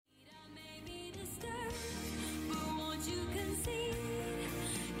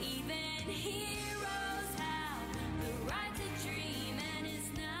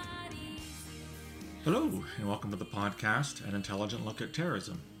Hello, and welcome to the podcast, An Intelligent Look at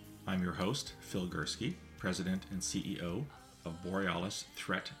Terrorism. I'm your host, Phil Gursky, President and CEO of Borealis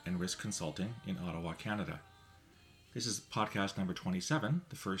Threat and Risk Consulting in Ottawa, Canada. This is podcast number 27,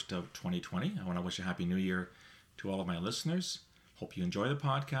 the first of 2020. I want to wish a Happy New Year to all of my listeners. Hope you enjoy the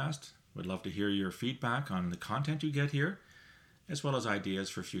podcast. Would love to hear your feedback on the content you get here, as well as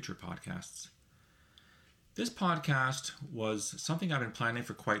ideas for future podcasts. This podcast was something I've been planning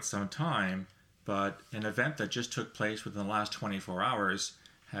for quite some time, but an event that just took place within the last 24 hours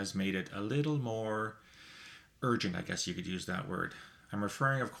has made it a little more urgent, I guess you could use that word. I'm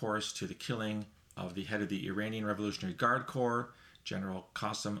referring, of course, to the killing of the head of the Iranian Revolutionary Guard Corps, General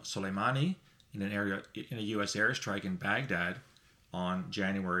Qasem Soleimani, in a U.S. airstrike in Baghdad on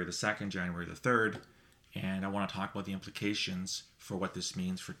January the 2nd, January the 3rd, and I want to talk about the implications for what this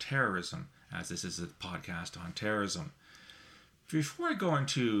means for terrorism, as this is a podcast on terrorism. Before I go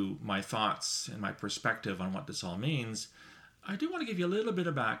into my thoughts and my perspective on what this all means, I do want to give you a little bit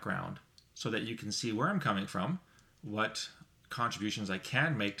of background so that you can see where I'm coming from, what contributions I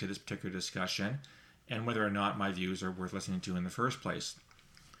can make to this particular discussion, and whether or not my views are worth listening to in the first place.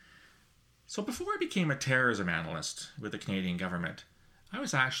 So before I became a terrorism analyst with the Canadian government, I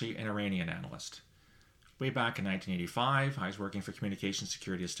was actually an Iranian analyst. Way back in 1985, I was working for Communications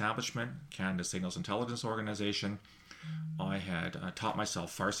Security Establishment, Canada's Signals Intelligence Organization. I had taught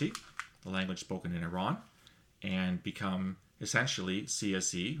myself Farsi, the language spoken in Iran, and become essentially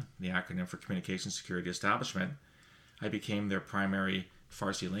CSE, the acronym for Communications Security Establishment. I became their primary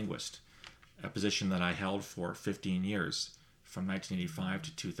Farsi linguist, a position that I held for 15 years, from 1985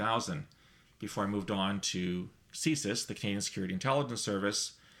 to 2000, before I moved on to CSIS, the Canadian Security Intelligence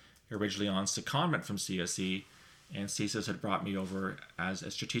Service, originally on secondment from CSE, and CSIS had brought me over as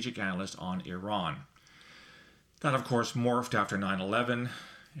a strategic analyst on Iran. That, of course, morphed after 9/11,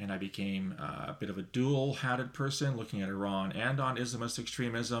 and I became a bit of a dual-hatted person, looking at Iran and on Islamist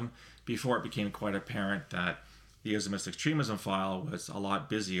extremism, before it became quite apparent that the Islamist extremism file was a lot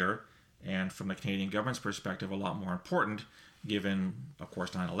busier, and from the Canadian government's perspective, a lot more important, given, of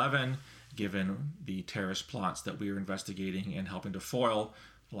course, 9/11, given the terrorist plots that we were investigating and helping to foil,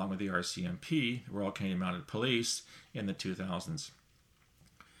 along with the RCMP, the Royal Canadian Mounted Police, in the 2000s.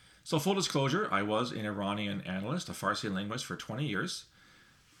 So full disclosure, I was an Iranian analyst, a Farsi linguist for 20 years,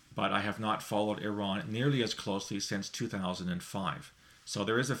 but I have not followed Iran nearly as closely since 2005. So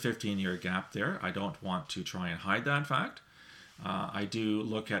there is a 15-year gap there. I don't want to try and hide that fact. I do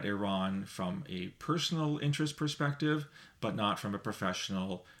look at Iran from a personal interest perspective, but not from a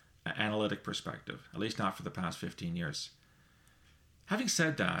professional analytic perspective, at least not for the past 15 years. Having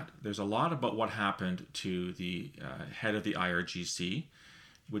said that, there's a lot about what happened to the head of the IRGC,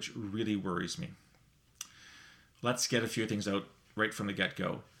 which really worries me. Let's get a few things out right from the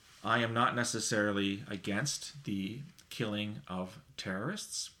get-go. I am not necessarily against the killing of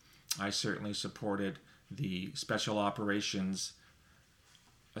terrorists. I certainly supported the special operations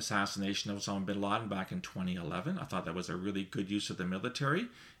assassination of Osama bin Laden back in 2011. I thought that was a really good use of the military.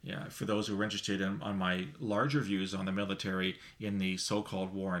 Yeah, for those who are interested on my larger views on the military in the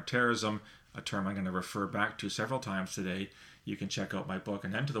so-called war on terrorism, a term I'm going to refer back to several times today, you can check out my book,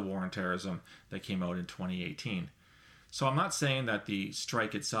 An End to the War on Terrorism, that came out in 2018. So I'm not saying that the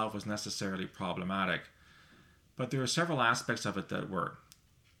strike itself was necessarily problematic, but there are several aspects of it that were.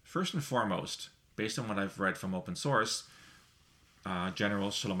 First and foremost, based on what I've read from open source, General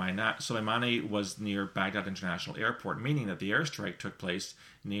Soleimani was near Baghdad International Airport, meaning that the airstrike took place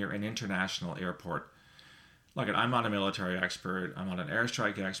near an international airport. Look, I'm not a military expert, I'm not an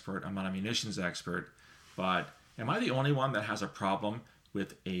airstrike expert, I'm not a munitions expert, but am I the only one that has a problem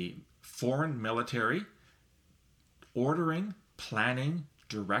with a foreign military ordering, planning,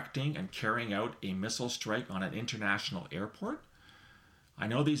 directing, and carrying out a missile strike on an international airport? I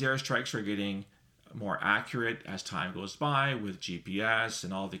know these airstrikes are getting more accurate as time goes by with GPS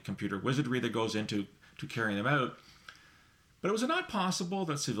and all the computer wizardry that goes into carrying them out. But was it not possible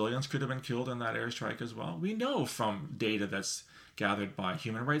that civilians could have been killed in that airstrike as well? We know from data that's gathered by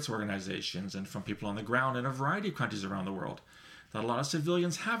human rights organizations and from people on the ground in a variety of countries around the world that a lot of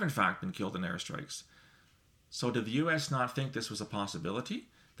civilians have in fact been killed in airstrikes. So did the U.S. not think this was a possibility?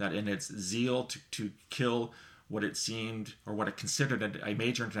 That in its zeal to kill what it seemed or what it considered a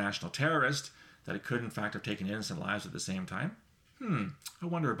major international terrorist, that it could in fact have taken innocent lives at the same time? I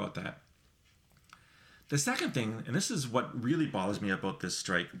wonder about that. The second thing, and this is what really bothers me about this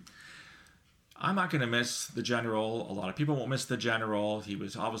strike, I'm not going to miss the general. A lot of people won't miss the general. He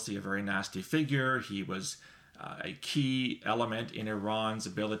was obviously a very nasty figure. He was a key element in Iran's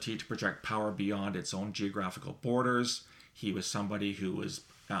ability to project power beyond its own geographical borders. He was somebody who was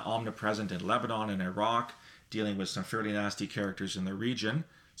omnipresent in Lebanon and Iraq, dealing with some fairly nasty characters in the region,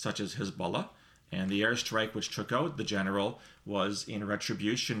 such as Hezbollah. And the airstrike which took out the general was in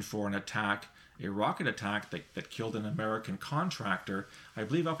retribution for an attack, a rocket attack that killed an American contractor, I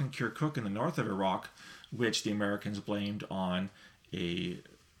believe up in Kirkuk in the north of Iraq, which the Americans blamed on a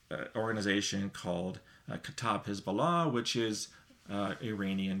organization called Kataib Hezbollah, which is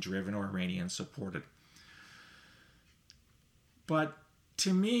Iranian-driven or Iranian-supported. But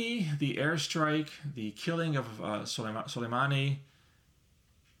to me, the airstrike, the killing of Soleimani,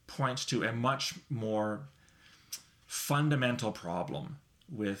 points to a much more fundamental problem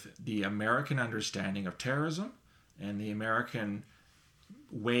with the American understanding of terrorism and the American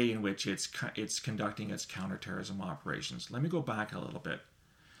way in which it's conducting its counterterrorism operations. Let me go back a little bit.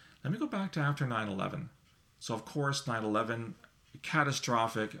 Let me go back to after 9/11. So, of course, 9/11, a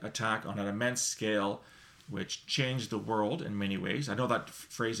catastrophic attack on an immense scale, which changed the world in many ways. I know that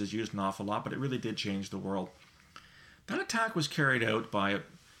phrase is used an awful lot, but it really did change the world. That attack was carried out by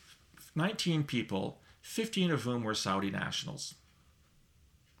 19 people, 15 of whom were Saudi nationals.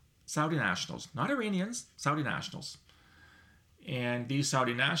 Saudi nationals, not Iranians, Saudi nationals. And these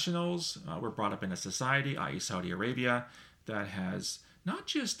Saudi nationals were brought up in a society, i.e. Saudi Arabia, that has not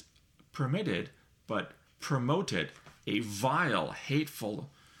just permitted, but promoted a vile, hateful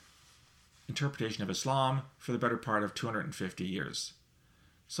interpretation of Islam for the better part of 250 years.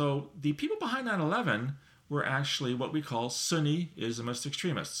 So the people behind 9/11 were actually what we call Sunni Islamist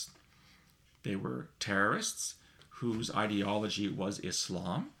extremists. They were terrorists whose ideology was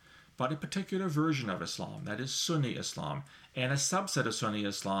Islam, but a particular version of Islam, that is Sunni Islam, and a subset of Sunni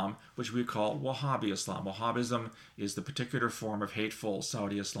Islam, which we call Wahhabi Islam. Wahhabism is the particular form of hateful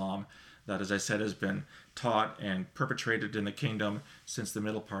Saudi Islam that, as I said, has been taught and perpetrated in the kingdom since the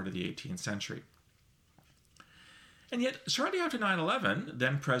middle part of the 18th century. And yet, shortly after 9/11,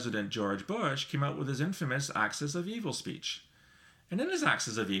 then President George Bush came out with his infamous Axis of Evil speech. And in his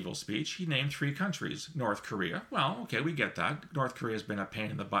Axis of Evil speech, he named 3 countries. North Korea. Well, okay, we get that. North Korea has been a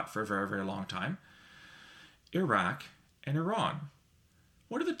pain in the butt for a very, very long time. Iraq and Iran.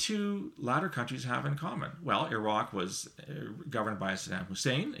 What do the 2 latter countries have in common? Well, Iraq was governed by Saddam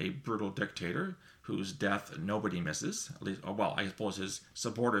Hussein, a brutal dictator whose death nobody misses. At least, well, I suppose his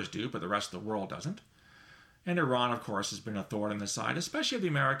supporters do, but the rest of the world doesn't. And Iran, of course, has been a thorn in the side, especially of the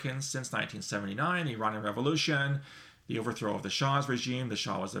Americans, since 1979, the Iranian Revolution, the overthrow of the Shah's regime. The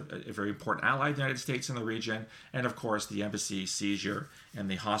Shah was a very important ally of the United States in the region. And, of course, the embassy seizure and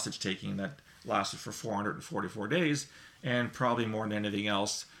the hostage-taking that lasted for 444 days. And probably more than anything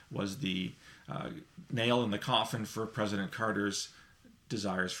else was the nail in the coffin for President Carter's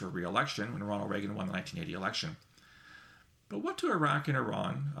desires for re-election when Ronald Reagan won the 1980 election. But what do Iraq and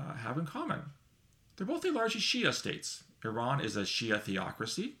Iran have in common? They're both largely Shia states. Iran is a Shia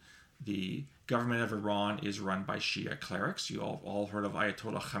theocracy. The government of Iran is run by Shia clerics. You all heard of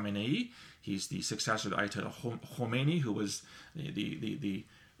Ayatollah Khamenei. He's the successor to Ayatollah Khomeini, who was the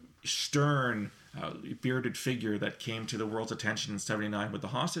stern, bearded figure that came to the world's attention in 1979 with the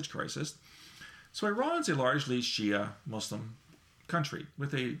hostage crisis. So Iran's a largely Shia Muslim country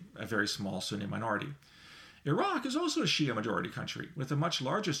with a very small Sunni minority. Iraq is also a Shia majority country with a much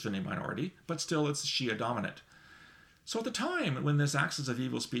larger Sunni minority, but still it's Shia dominant. So at the time when this Axis of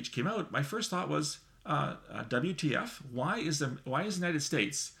Evil speech came out, my first thought was, WTF? Why is the United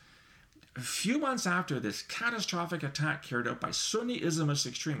States, a few months after this catastrophic attack carried out by Sunni Islamist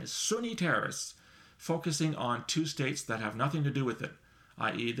extremists, Sunni terrorists, focusing on 2 states that have nothing to do with it,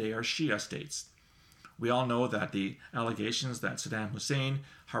 i.e. they are Shia states? We all know that the allegations that Saddam Hussein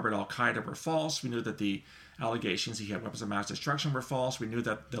harbored al-Qaeda were false. We knew that the allegations he had weapons of mass destruction were false. We knew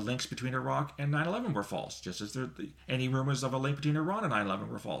that the links between Iraq and 9/11 were false, just as any rumors of a link between Iran and 9/11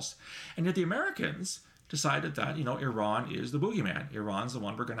 were false. And yet the Americans decided that, Iran is the boogeyman. Iran's the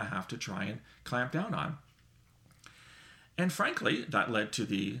one we're going to have to try and clamp down on. And frankly, that led to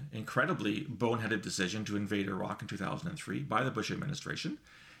the incredibly boneheaded decision to invade Iraq in 2003 by the Bush administration.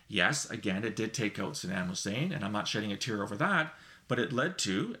 Yes, again, it did take out Saddam Hussein, and I'm not shedding a tear over that, but it led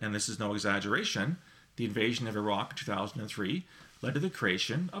to, and this is no exaggeration, the invasion of Iraq in 2003 led to the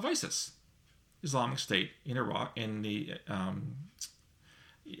creation of ISIS, Islamic State in Iraq,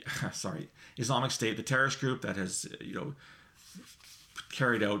 Islamic State, the terrorist group that has,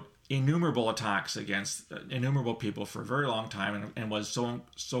 carried out innumerable attacks against innumerable people for a very long time and was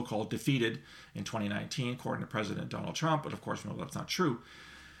so-called defeated in 2019, according to President Donald Trump, but of course we know that's not true.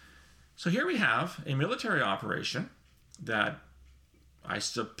 So here we have a military operation that I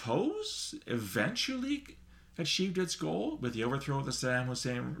suppose eventually achieved its goal with the overthrow of the Saddam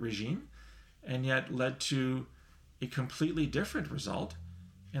Hussein regime, and yet led to a completely different result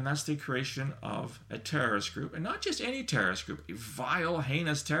And that's the creation of a terrorist group, and not just any terrorist group, a vile,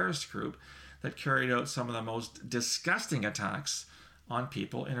 heinous terrorist group that carried out some of the most disgusting attacks on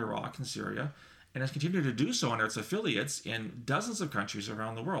people in Iraq and Syria, and has continued to do so under its affiliates in dozens of countries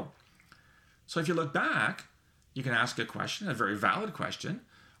around the world. So if you look back, you can ask a question, a very valid question.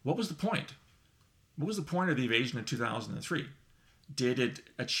 What was the point? What was the point of the invasion in 2003? Did it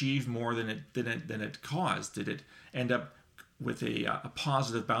achieve more than it caused? Did it end up with a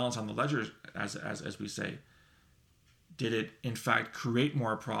positive balance on the ledger, as we say? Did it, in fact, create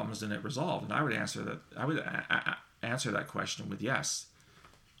more problems than it resolved? And I would answer that question with yes.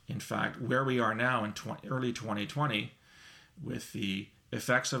 In fact, where we are now in early 2020, with the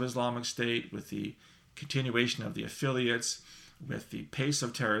effects of Islamic State, with the continuation of the affiliates, with the pace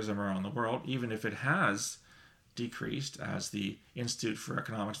of terrorism around the world, even if it has decreased, as the Institute for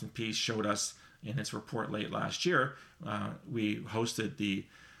Economics and Peace showed us in its report late last year. We hosted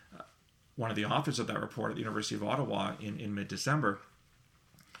one of the authors of that report at the University of Ottawa in mid-December.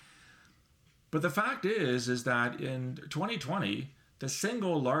 But the fact is that in 2020, the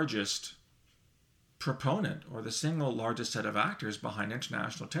single largest proponent or the single largest set of actors behind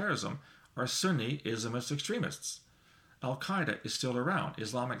international terrorism are Sunni Islamist extremists. Al-Qaeda is still around.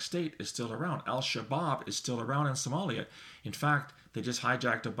 Islamic State is still around. Al-Shabaab is still around in Somalia. In fact, they just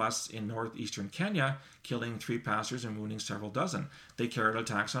hijacked a bus in northeastern Kenya, killing 3 passengers and wounding several dozen. They carried out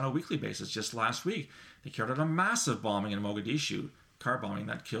attacks on a weekly basis. Just last week, they carried out a massive bombing in Mogadishu, car bombing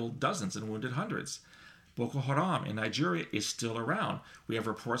that killed dozens and wounded hundreds. Boko Haram in Nigeria is still around. We have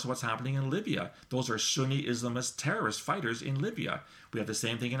reports of what's happening in Libya. Those are Sunni Islamist terrorist fighters in Libya. We have the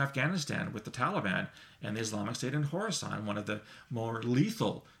same thing in Afghanistan with the Taliban and the Islamic State in Khorasan, one of the more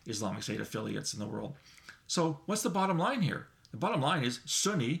lethal Islamic State affiliates in the world. So what's the bottom line here? The bottom line is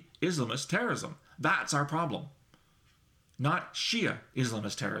Sunni Islamist terrorism. That's our problem, not Shia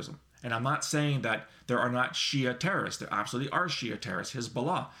Islamist terrorism. And I'm not saying that there are not Shia terrorists. There absolutely are Shia terrorists.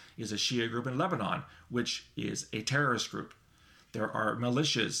 Hezbollah is a Shia group in Lebanon, which is a terrorist group. There are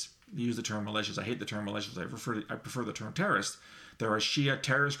militias. You use the term militias. I hate the term militias. I prefer the term terrorist. There are Shia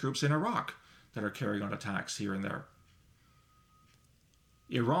terrorist groups in Iraq that are carrying out attacks here and there.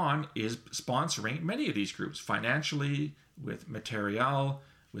 Iran is sponsoring many of these groups financially, with material,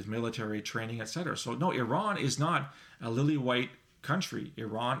 with military training, etc. So no, Iran is not a lily-white country.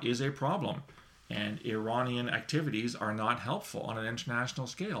 Iran is a problem, and Iranian activities are not helpful on an international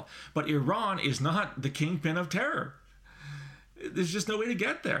scale. But Iran is not the kingpin of terror. There's just no way to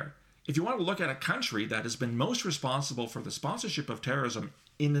get there. If you want to look at a country that has been most responsible for the sponsorship of terrorism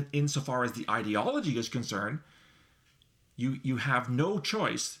insofar as the ideology is concerned, you have no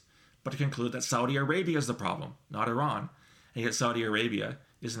choice but to conclude that Saudi Arabia is the problem, not Iran. And yet Saudi Arabia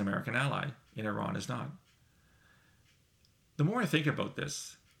is an American ally, and Iran is not. The more I think about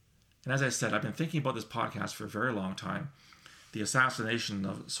this, and as I said, I've been thinking about this podcast for a very long time, the assassination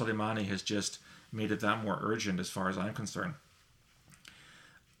of Soleimani has just made it that more urgent as far as I'm concerned.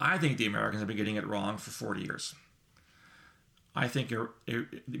 I think the Americans have been getting it wrong for 40 years. I think the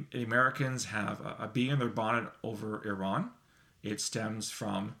Americans have a bee in their bonnet over Iran. It stems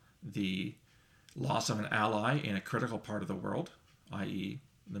from the loss of an ally in a critical part of the world, i.e.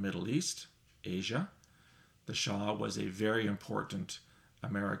 the Middle East, Asia. The Shah was a very important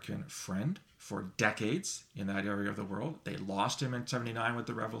American friend for decades in that area of the world. They lost him in 1979 with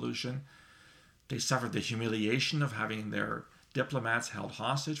the revolution. They suffered the humiliation of having their diplomats held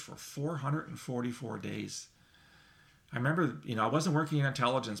hostage for 444 days. I remember, I wasn't working in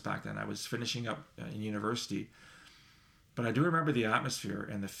intelligence back then. I was finishing up in university. But I do remember the atmosphere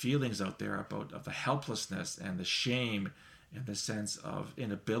and the feelings out there of the helplessness and the shame and the sense of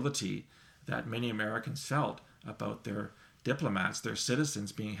inability that many Americans felt about their diplomats, their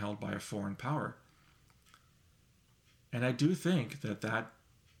citizens being held by a foreign power. And I do think that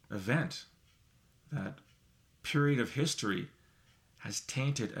event, that period of history, has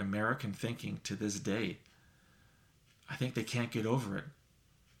tainted American thinking to this day. I think they can't get over it.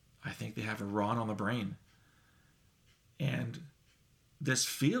 I think they have Iran on the brain. And this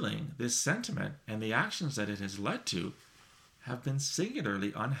feeling, this sentiment, and the actions that it has led to have been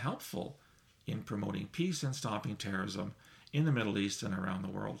singularly unhelpful in promoting peace and stopping terrorism in the Middle East and around the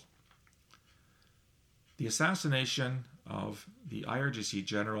world. The assassination of the IRGC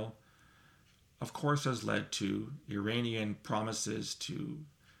general, of course, has led to Iranian promises to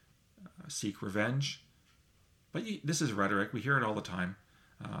seek revenge. But this is rhetoric. We hear it all the time.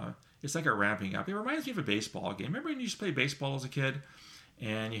 It's like a ramping up. It reminds me of a baseball game. Remember when you used to play baseball as a kid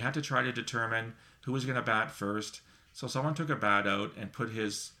and you had to try to determine who was going to bat first? So someone took a bat out and put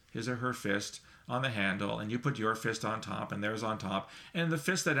his or her fist on the handle, and you put your fist on top and theirs on top, and the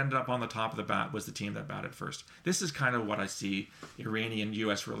fist that ended up on the top of the bat was the team that batted first. This is kind of what I see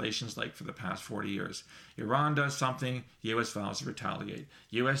Iranian-U.S. relations like for the past 40 years. Iran does something, U.S. vows to retaliate.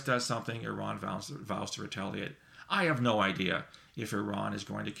 U.S. does something, Iran vows to retaliate. I have no idea if Iran is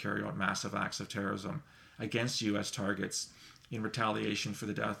going to carry out massive acts of terrorism against U.S. targets in retaliation for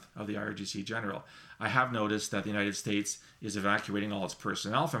the death of the IRGC general. I have noticed that the United States is evacuating all its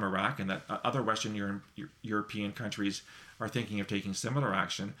personnel from Iraq, and that other Western European countries are thinking of taking similar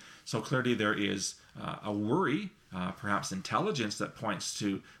action. So clearly there is a worry, perhaps intelligence, that points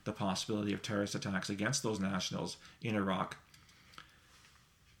to the possibility of terrorist attacks against those nationals in Iraq.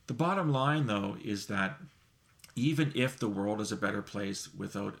 The bottom line, though, is that even if the world is a better place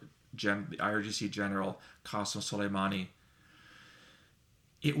without the IRGC general Qasem Soleimani,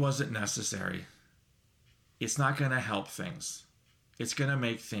 it wasn't necessary. It's not going to help things. It's going to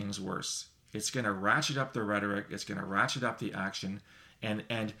make things worse. It's going to ratchet up the rhetoric. It's going to ratchet up the action. And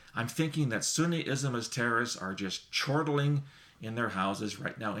I'm thinking that Sunni Islamist terrorists are just chortling in their houses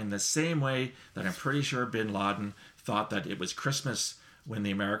right now in the same way that I'm pretty sure bin Laden thought that it was Christmas when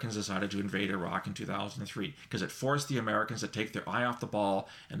the Americans decided to invade Iraq in 2003, because it forced the Americans to take their eye off the ball,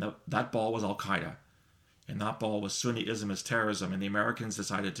 and that ball was Al-Qaeda. And that ball was Sunni Islamist terrorism, and the Americans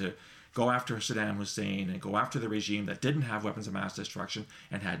decided to go after Saddam Hussein and go after the regime that didn't have weapons of mass destruction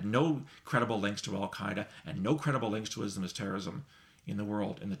and had no credible links to Al-Qaeda and no credible links to Islamist terrorism in the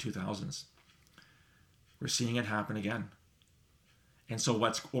world in the 2000s. We're seeing it happen again. And so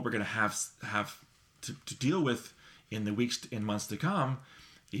what we're going to have to deal with in the weeks and months to come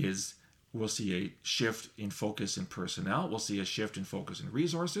is we'll see a shift in focus in personnel. We'll see a shift in focus in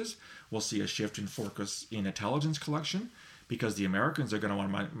resources. We'll see a shift in focus in intelligence collection, because the Americans are going to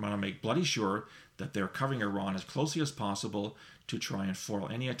want to make bloody sure that they're covering Iran as closely as possible to try and foil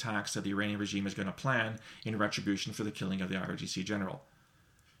any attacks that the Iranian regime is going to plan in retribution for the killing of the IRGC general.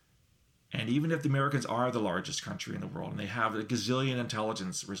 And even if the Americans are the largest country in the world and they have a gazillion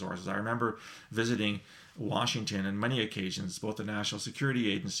intelligence resources, I remember visiting Washington on many occasions, both the National Security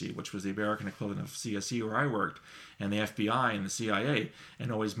Agency, which was the American equivalent of CSE where I worked, and the FBI and the CIA,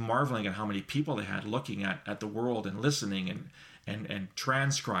 and always marveling at how many people they had looking at the world and listening and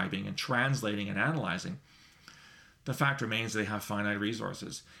transcribing and translating and analyzing. The fact remains they have finite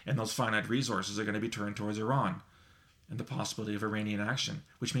resources, and those finite resources are going to be turned towards Iran and the possibility of Iranian action,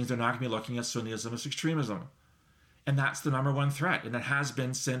 which means they're not going to be looking at Sunni Islamist extremism. And that's the number one threat, and it has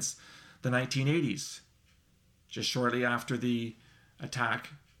been since the 1980s, just shortly after the attack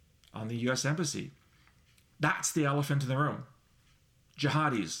on the U.S. Embassy. That's the elephant in the room.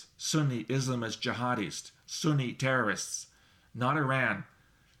 Jihadis, Sunni Islamist jihadis, Sunni terrorists, not Iran,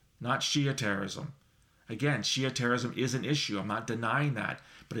 not Shia terrorism. Again, Shia terrorism is an issue. I'm not denying that,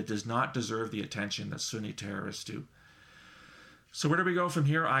 but it does not deserve the attention that Sunni terrorists do. So where do we go from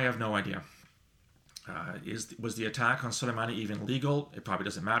here? I have no idea. Was the attack on Soleimani even legal? It probably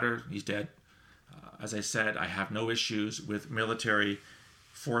doesn't matter. He's dead. As I said, I have no issues with military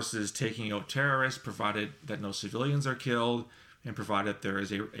forces taking out terrorists, provided that no civilians are killed, and provided there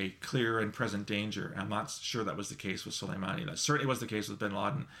is a clear and present danger. I'm not sure that was the case with Soleimani. That certainly was the case with bin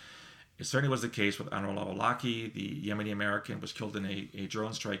Laden. It certainly was the case with Anwar al-Awlaki, the Yemeni American, was killed in a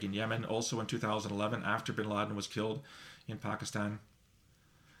drone strike in Yemen, also in 2011, after bin Laden was killed in Pakistan.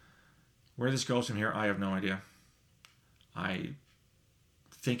 Where this goes from here, I have no idea. I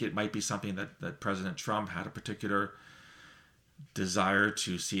think it might be something that President Trump had a particular desire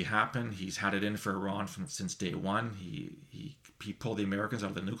to see happen. He's had it in for Iran since day one. He pulled the Americans out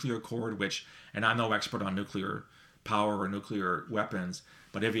of the nuclear accord, which, and I'm no expert on nuclear power or nuclear weapons,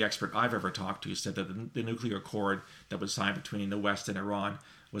 but every expert I've ever talked to said that the nuclear accord that was signed between the West and Iran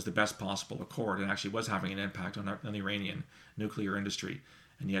was the best possible accord and actually was having an impact on the Iranian nuclear industry.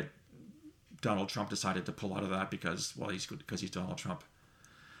 And yet Donald Trump decided to pull out of that because he's Donald Trump.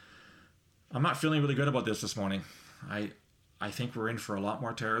 I'm not feeling really good about this morning. I think we're in for a lot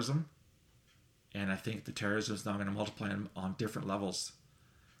more terrorism, and I think the terrorism is now going to multiply on different levels.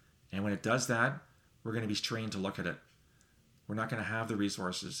 And when it does that, we're going to be strained to look at it. We're not going to have the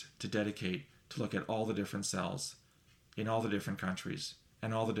resources to dedicate to look at all the different cells in all the different countries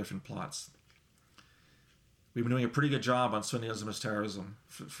and all the different plots. We've been doing a pretty good job on Sunni Islamist terrorism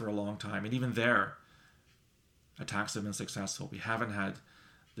for a long time, and even there, attacks have been successful. We haven't had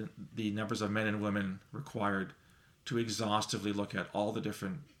the numbers of men and women required to exhaustively look at all the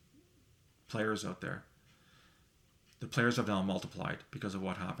different players out there. The players have now multiplied because of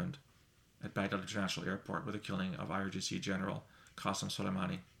what happened at Baghdad International Airport with the killing of IRGC General Qasem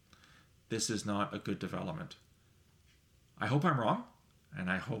Soleimani. This is not a good development. I hope I'm wrong, and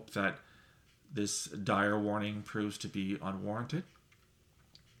I hope that this dire warning proves to be unwarranted.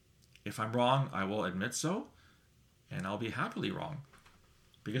 If I'm wrong, I will admit so, and I'll be happily wrong.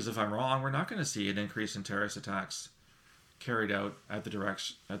 Because if I'm wrong, we're not going to see an increase in terrorist attacks carried out at the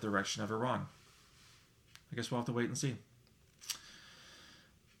direction of Iran. I guess we'll have to wait and see.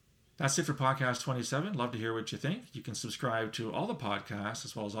 That's it for podcast 27. Love to hear what you think. You can subscribe to all the podcasts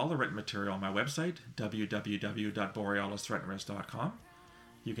as well as all the written material on my website, www.borealisthreatandrisk.com.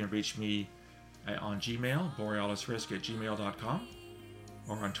 You can reach me on Gmail, borealisrisk@gmail.com,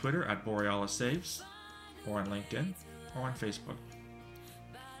 or on Twitter @BorealisSaves, or on LinkedIn, or on Facebook.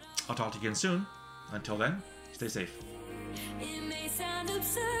 I'll talk to you again soon. Until then, stay safe. It may sound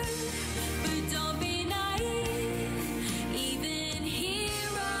absurd, but don't be naive. Even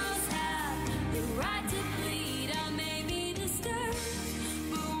heroes have the right to bleed. I may be disturbed,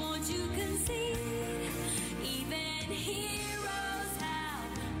 but won't you concede? Even heroes